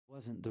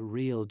wasn't the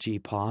real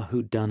G-Paw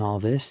who'd done all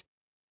this.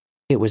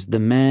 It was the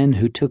man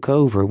who took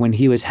over when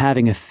he was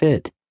having a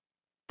fit.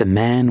 The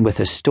man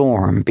with a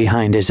storm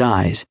behind his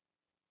eyes.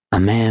 A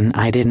man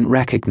I didn't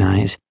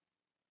recognize.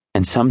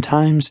 And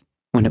sometimes,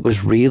 when it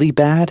was really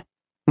bad,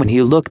 when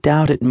he looked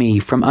out at me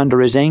from under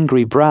his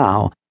angry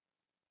brow,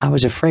 I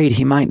was afraid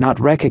he might not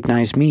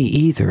recognize me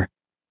either.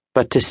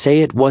 But to say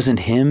it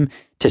wasn't him,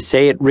 to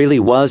say it really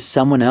was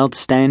someone else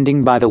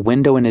standing by the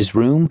window in his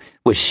room,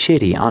 was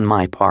shitty on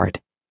my part.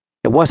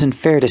 It wasn't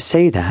fair to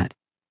say that.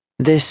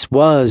 This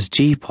was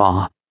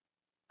G-Paw.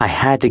 I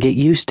had to get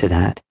used to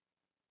that,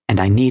 and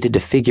I needed to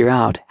figure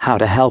out how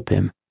to help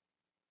him.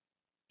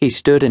 He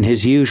stood in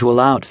his usual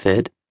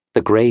outfit,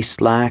 the gray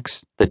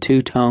slacks, the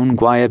two-tone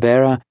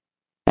guayabera,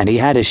 and he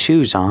had his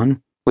shoes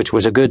on, which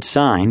was a good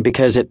sign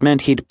because it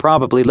meant he'd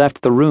probably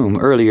left the room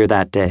earlier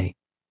that day.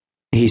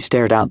 He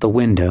stared out the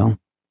window,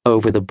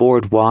 over the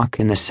boardwalk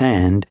in the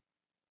sand,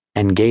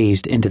 and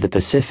gazed into the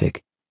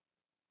Pacific.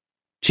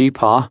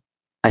 "G-Paw,"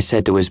 I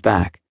said to his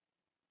back.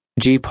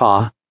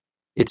 "G-Paw,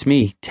 it's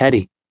me,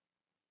 Teddy."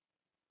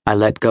 I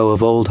let go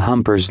of old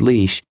Humper's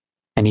leash,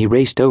 and he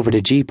raced over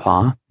to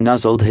G-Paw,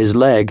 nuzzled his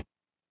leg,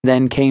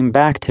 then came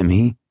back to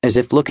me as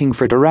if looking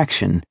for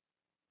direction,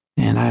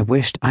 and I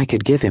wished I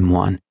could give him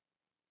one.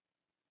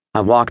 I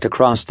walked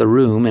across the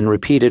room and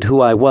repeated who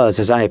I was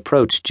as I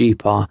approached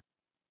G-Paw.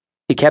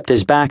 He kept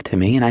his back to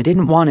me, and I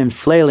didn't want him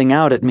flailing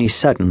out at me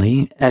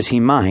suddenly, as he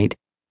might,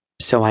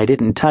 so I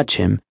didn't touch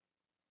him.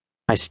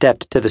 I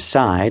stepped to the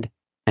side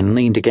and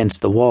leaned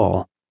against the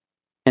wall.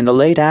 In the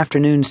late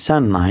afternoon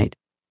sunlight,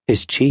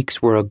 his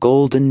cheeks were a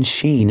golden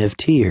sheen of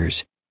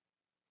tears.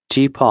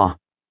 "G-Paw,"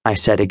 I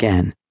said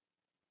again.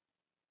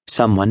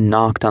 Someone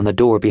knocked on the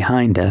door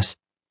behind us.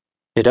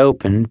 It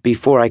opened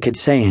before I could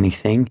say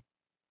anything,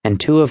 and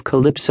two of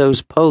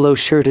Calypso's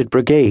polo-shirted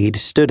brigade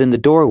stood in the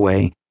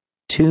doorway,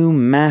 two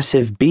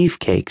massive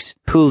beefcakes,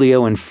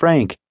 Julio and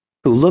Frank,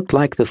 who looked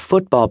like the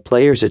football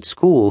players at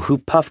school who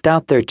puffed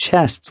out their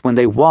chests when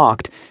they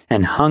walked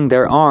and hung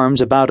their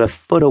arms about a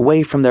foot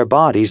away from their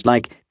bodies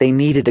like they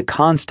needed to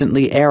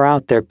constantly air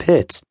out their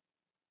pits.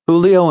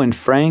 Julio and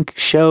Frank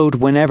showed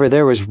whenever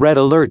there was red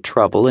alert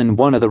trouble in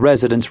one of the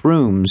residents'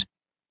 rooms,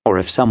 or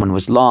if someone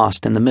was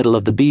lost in the middle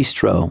of the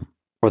bistro,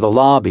 or the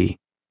lobby,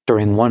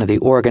 during one of the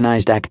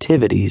organized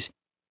activities,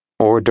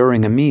 or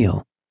during a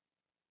meal.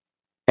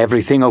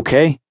 "Everything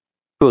okay?"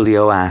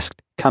 Julio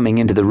asked, coming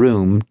into the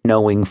room,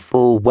 knowing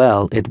full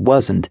well it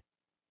wasn't.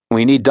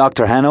 "We need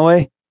Dr.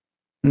 Hanaway?"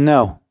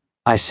 "No,"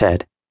 I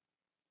said.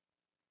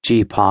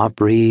 G-Paw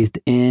breathed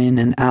in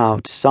and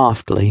out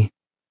softly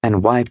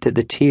and wiped at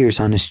the tears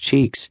on his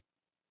cheeks,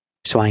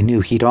 so I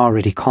knew he'd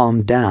already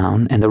calmed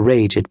down and the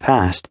rage had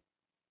passed.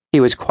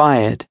 He was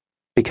quiet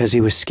because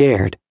he was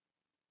scared.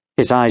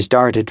 His eyes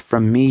darted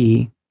from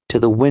me to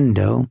the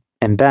window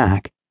and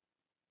back.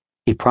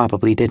 He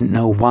probably didn't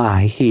know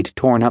why he'd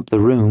torn up the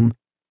room.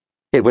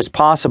 It was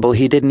possible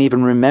he didn't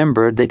even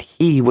remember that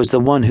he was the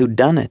one who'd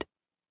done it.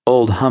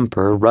 Old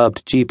Humper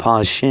rubbed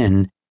G-Paw's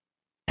shin,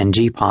 and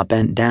G-Paw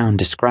bent down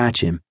to scratch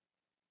him.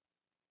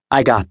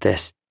 "I got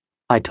this,"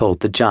 I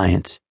told the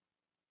giants.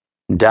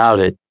 "Doubt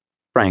it,"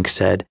 Frank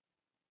said.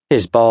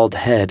 His bald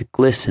head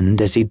glistened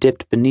as he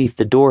dipped beneath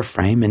the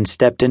doorframe and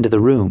stepped into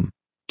the room.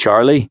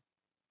 "Charlie?"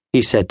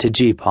 he said to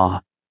G-Paw.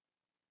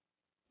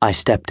 I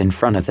stepped in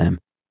front of them.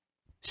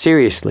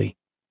 "Seriously,"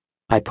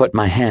 I put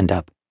my hand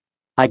up.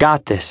 "I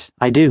got this,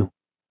 I do."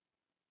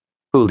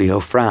 Julio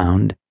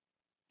frowned.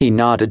 He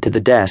nodded to the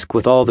desk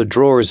with all the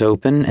drawers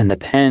open and the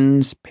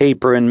pens,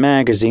 paper, and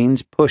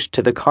magazines pushed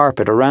to the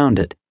carpet around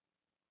it.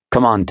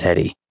 "Come on,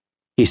 Teddy,"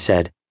 he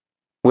said.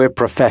 "We're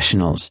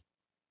professionals."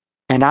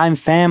 "And I'm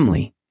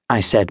family," I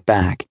said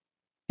back.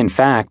 In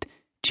fact,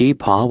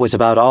 G-Paw was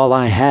about all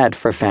I had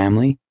for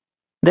family.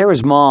 There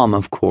was Mom,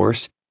 of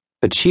course,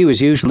 but she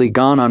was usually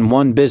gone on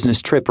one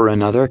business trip or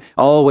another,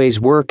 always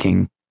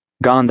working.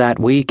 Gone that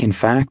week, in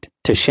fact,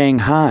 to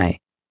Shanghai,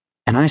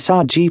 and I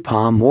saw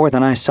G-Paw more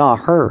than I saw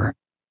her,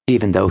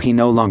 even though he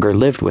no longer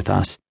lived with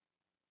us.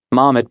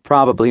 Mom had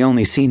probably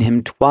only seen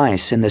him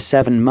twice in the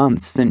 7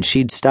 months since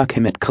she'd stuck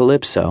him at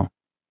Calypso.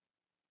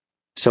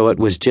 So it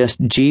was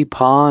just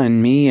G-Paw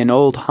and me and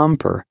old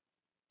Humper,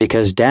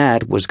 because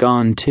Dad was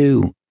gone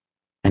too,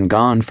 and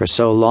gone for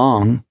so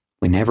long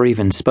we never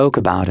even spoke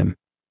about him.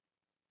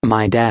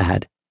 My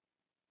dad.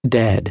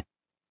 Dead.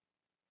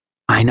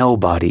 "I know,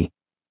 buddy,"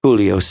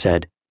 Julio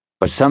said,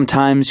 "but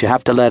sometimes you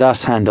have to let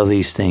us handle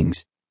these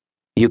things.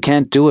 You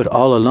can't do it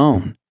all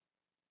alone."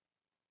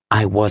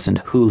 I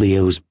wasn't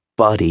Julio's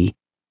buddy.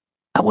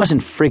 I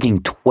wasn't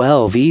frigging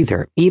 12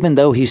 either, even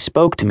though he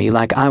spoke to me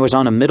like I was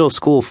on a middle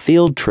school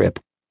field trip,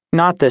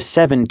 not the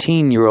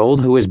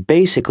 17-year-old who was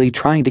basically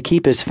trying to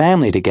keep his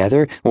family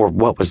together, or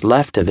what was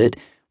left of it,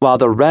 while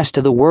the rest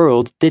of the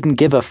world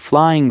didn't give a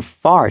flying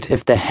fart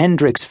if the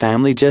Hendricks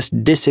family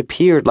just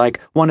disappeared like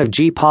one of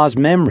G-Paw's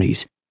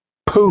memories.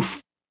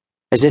 Poof!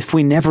 As if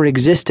we never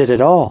existed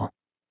at all.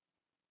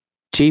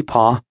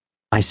 "G-Paw,"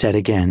 I said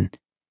again.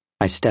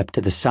 I stepped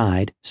to the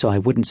side so I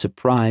wouldn't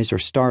surprise or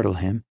startle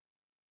him.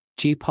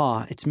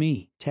 "G-Paw, it's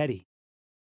me, Teddy."